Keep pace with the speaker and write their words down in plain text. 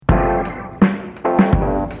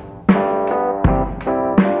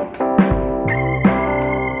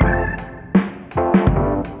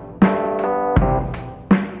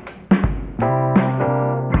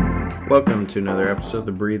to another episode of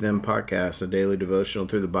the Breathe In Podcast, a daily devotional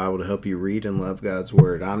through the Bible to help you read and love God's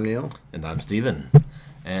Word. I'm Neal. And I'm Stephen.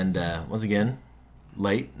 And once again,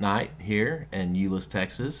 late night here in Euless,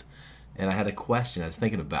 Texas. And I had a question. I was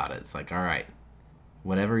thinking about it. It's like, all right,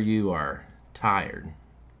 whenever you are tired,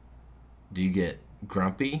 do you get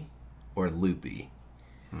grumpy or loopy?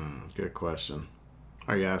 Good question.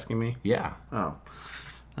 Are you asking me? Yeah. Oh.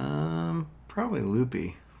 Probably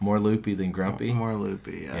loopy. More loopy than grumpy? More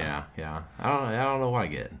loopy, yeah. Yeah. I don't know what I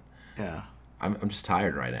get. Yeah. I'm just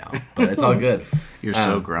tired right now, but it's all good. You're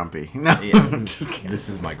so grumpy. No, yeah, I'm just kidding. This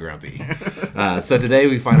is my grumpy. So today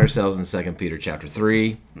we find ourselves in 2 Peter chapter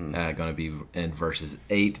 3. Going to be in verses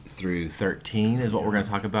 8 through 13 is what we're going to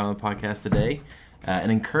talk about on the podcast today. An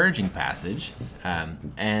encouraging passage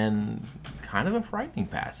and kind of a frightening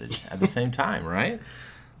passage at the same time, right?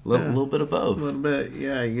 A little bit of both. A little bit,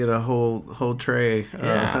 yeah. You get a whole tray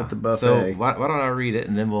at the buffet. So why don't I read it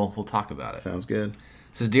and then we'll talk about it. Sounds good.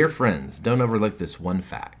 It says, "Dear friends, don't overlook this one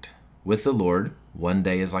fact. With the Lord, one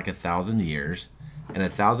day is like 1,000 years, and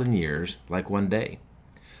 1,000 years like one day.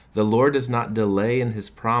 The Lord does not delay in his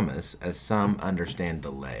promise, as some understand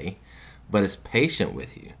delay, but is patient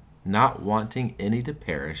with you, not wanting any to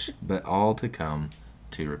perish, but all to come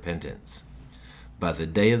to repentance. But the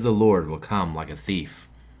day of the Lord will come like a thief.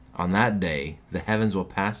 On that day, the heavens will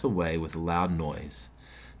pass away with a loud noise.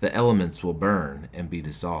 The elements will burn and be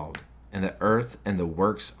dissolved, and the earth and the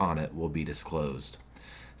works on it will be disclosed.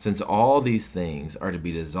 Since all these things are to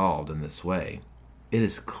be dissolved in this way, it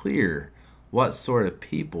is clear what sort of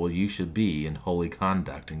people you should be in holy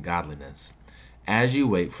conduct and godliness, as you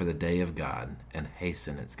wait for the day of God and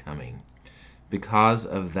hasten its coming. Because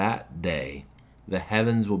of that day, the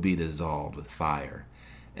heavens will be dissolved with fire,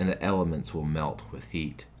 and the elements will melt with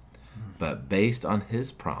heat. But based on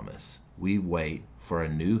his promise, we wait for a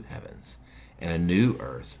new heavens and a new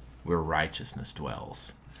earth where righteousness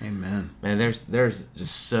dwells." Amen. Man, there's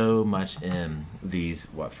just so much in these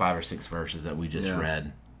 5 or 6 verses that we just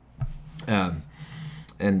read,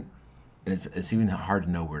 and it's even hard to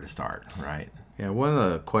know where to start, right? Yeah, one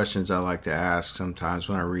of the questions I like to ask sometimes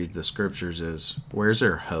when I read the scriptures is, where's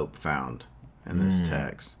there hope found in this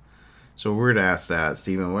text? So if we were to ask that,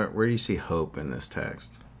 Stephen, where do you see hope in this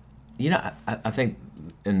text? You know, I think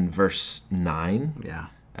in verse 9,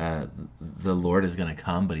 the Lord is going to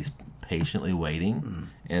come, but he's patiently waiting.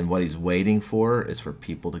 And what he's waiting for is for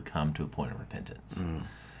people to come to a point of repentance.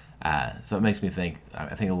 So it makes me think,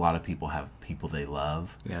 I think a lot of people have people they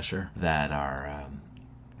love that are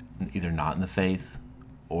either not in the faith,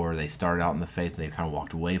 or they started out in the faith and they've kind of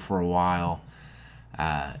walked away for a while.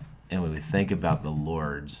 And when we think about the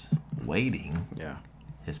Lord's waiting,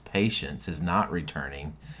 his patience, his not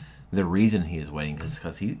returning, the reason he is waiting is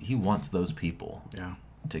because he wants those people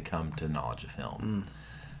to come to knowledge of him.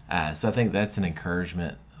 So I think that's an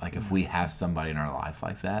encouragement. Like if we have somebody in our life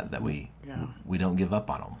like that we don't give up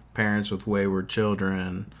on them. Parents with wayward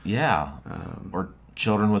children. Yeah. Or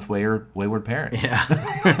children with wayward parents. Yeah.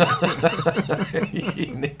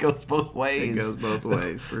 It goes both ways. It goes both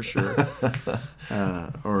ways, for sure.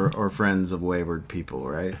 Or friends of wayward people,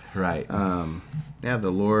 right? Right. The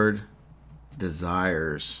Lord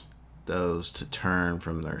desires those to turn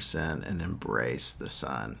from their sin and embrace the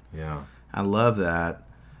Son. Yeah. I love that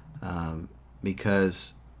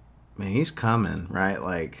because, man, he's coming, right?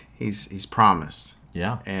 Like he's promised.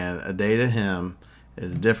 Yeah. And a day to him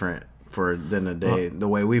is different than a day the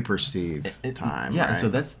way we perceive time. Yeah. Right? So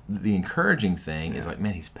that's the encouraging thing is like,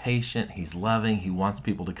 man, he's patient, he's loving, he wants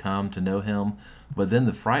people to come to know him. But then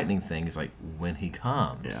the frightening thing is like when he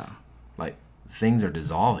comes, like things are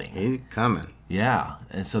dissolving. He's coming. Yeah.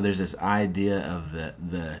 And so there's this idea of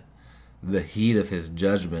the heat of his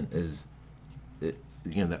judgment is,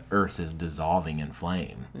 the earth is dissolving in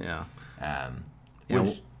flame. Yeah.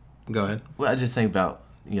 Go ahead. Well, I just think about,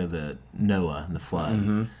 the Noah and the flood.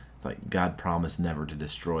 Mm-hmm. It's like God promised never to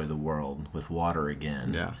destroy the world with water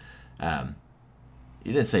again. Yeah.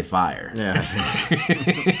 He didn't say fire. Yeah.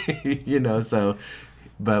 So,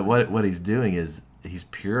 but what he's doing is he's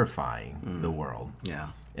purifying the world.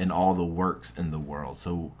 Yeah. And all the works in the world.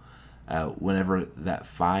 So whenever that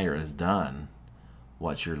fire is done,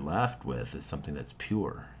 what you're left with is something that's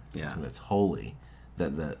pure, something that's holy,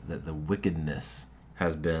 that the wickedness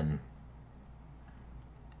has been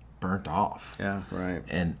burnt off. Yeah, right.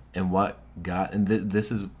 And what God, and this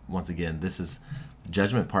is, once again, the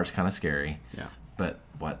judgment part's kind of scary. Yeah. But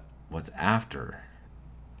what's after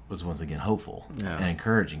was once again hopeful and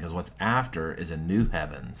encouraging, because what's after is a new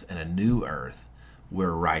heavens and a new earth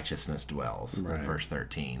where righteousness dwells. Right. In verse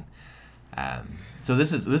 13. So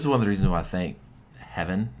this is one of the reasons why I think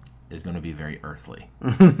heaven is going to be very earthly.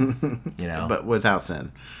 But without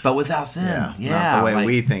sin. But without sin. Yeah. Not the way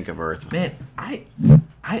we think of earth. Man, I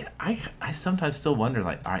sometimes still wonder,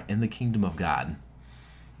 like, all right, in the kingdom of God,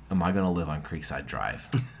 am I going to live on Creekside Drive?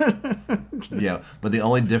 But the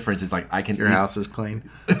only difference is, like, I can Your house is clean.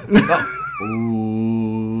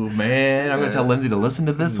 Ooh, man, I'm going to tell Lindsay to listen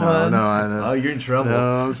to this one. No, I know. Oh, you're in trouble.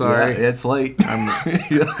 No, I'm sorry. Yeah, it's late.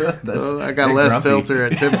 I got less grumpy. Filter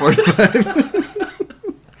at 10:45.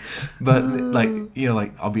 But, like,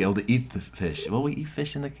 I'll be able to eat the fish. Will we eat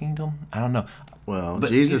fish in the kingdom? I don't know. Well, but,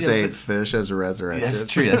 Jesus ate fish as a resurrected. That's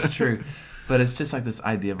true. But it's just like this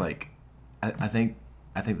idea of, like, I think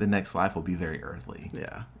the next life will be very earthly.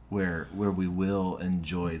 Yeah. Where we will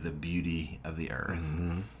enjoy the beauty of the earth.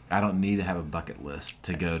 Mm-hmm. I don't need to have a bucket list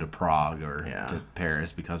to go to Prague or to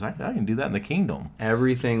Paris, because I can do that in the kingdom.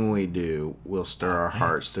 Everything we do will stir our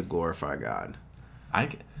hearts to glorify God. I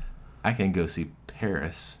can go see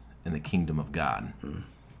Paris in the kingdom of God.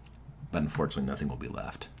 But unfortunately, nothing will be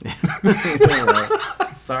left.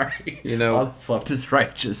 Sorry. All that's left is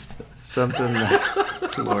righteous. Something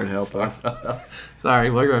that, Lord help us. Sorry,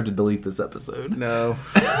 we're going to have to delete this episode. No.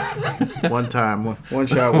 One time. One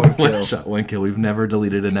shot, one kill. One shot, one kill. We've never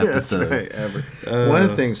deleted an episode. That's right, ever. One of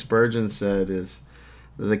the things Spurgeon said is,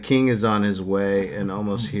 the king is on his way and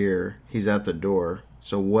almost here. He's at the door.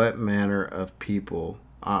 So what manner of people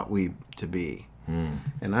ought we to be?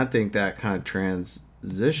 And I think that kind of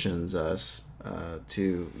transitions us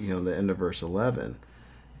to the end of verse 11.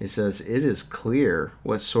 It says, it is clear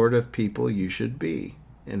what sort of people you should be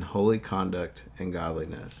in holy conduct and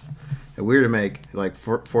godliness. And we're to make, like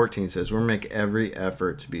 14 says, we're to make every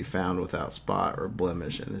effort to be found without spot or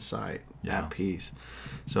blemish in his sight, at peace.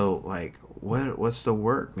 So, like, what's the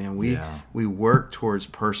work, man? We work towards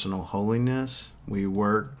personal holiness. We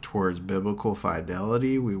work towards biblical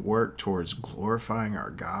fidelity. We work towards glorifying our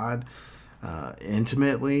God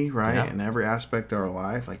intimately, right? Yeah. In every aspect of our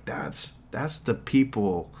life. Like, that's the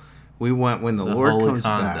people we want when the Lord comes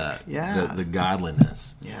back. Yeah. The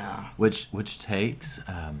godliness. Yeah. Which takes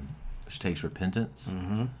repentance,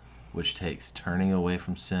 which takes turning away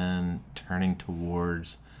from sin, turning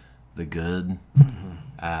towards the good.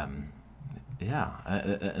 And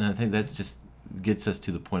I think that's just gets us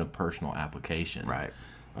to the point of personal application. Right.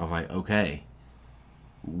 Of like, okay,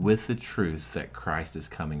 with the truth that Christ is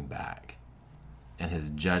coming back and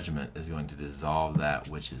his judgment is going to dissolve that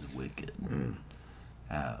which is wicked.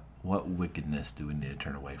 What wickedness do we need to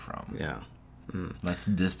turn away from? Yeah. Let's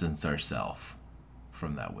distance ourselves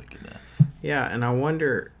from that wickedness. Yeah, and I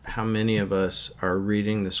wonder how many of us are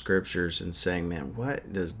reading the scriptures and saying, man,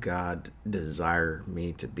 what does God desire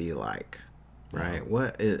me to be like? Right?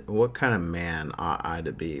 What kind of man ought I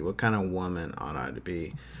to be? What kind of woman ought I to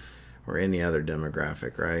be? Or any other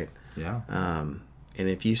demographic, right? Yeah. And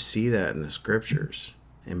if you see that in the scriptures,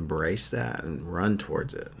 embrace that and run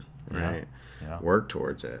towards it, right? Yeah. Work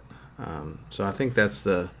towards it. So I think that's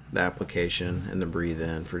the application and the breathe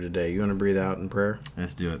in for today. You want to breathe out in prayer?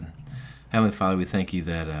 Let's do it. Heavenly Father, we thank you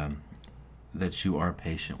that you are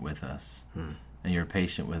patient with us, and you're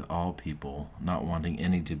patient with all people, not wanting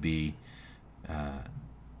any to be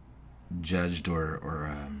judged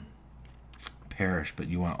or perish, but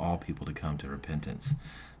you want all people to come to repentance.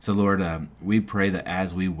 So Lord, we pray that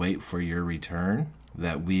as we wait for your return,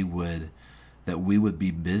 that we would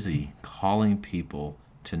be busy calling people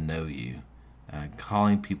to know you,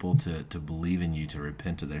 calling people to believe in you, to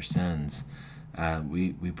repent of their sins.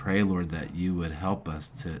 We pray, Lord, that you would help us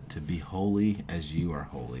to be holy as you are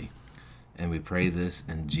holy. And we pray this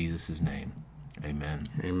in Jesus' name. Amen.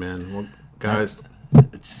 Amen. Well, guys,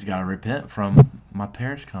 just got to repent from my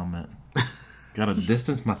parish comment. Got to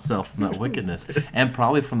distance myself from that wickedness. And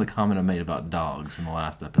probably from the comment I made about dogs in the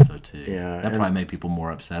last episode, too. Yeah. That probably made people more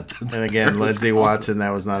upset. And again, Lindsay Watson,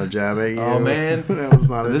 that was not a jab at you. Oh, man. That was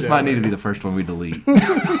not a This jab might need to be the first one we delete.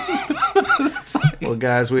 Well,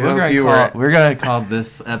 guys, we're going to call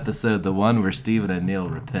this episode the one where Stephen and Neal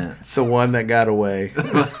repents. The one that got away.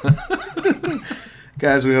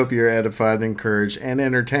 Guys, we hope you're edified, encouraged, and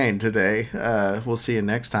entertained today. We'll see you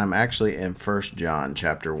next time, actually, in 1 John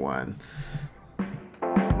chapter 1.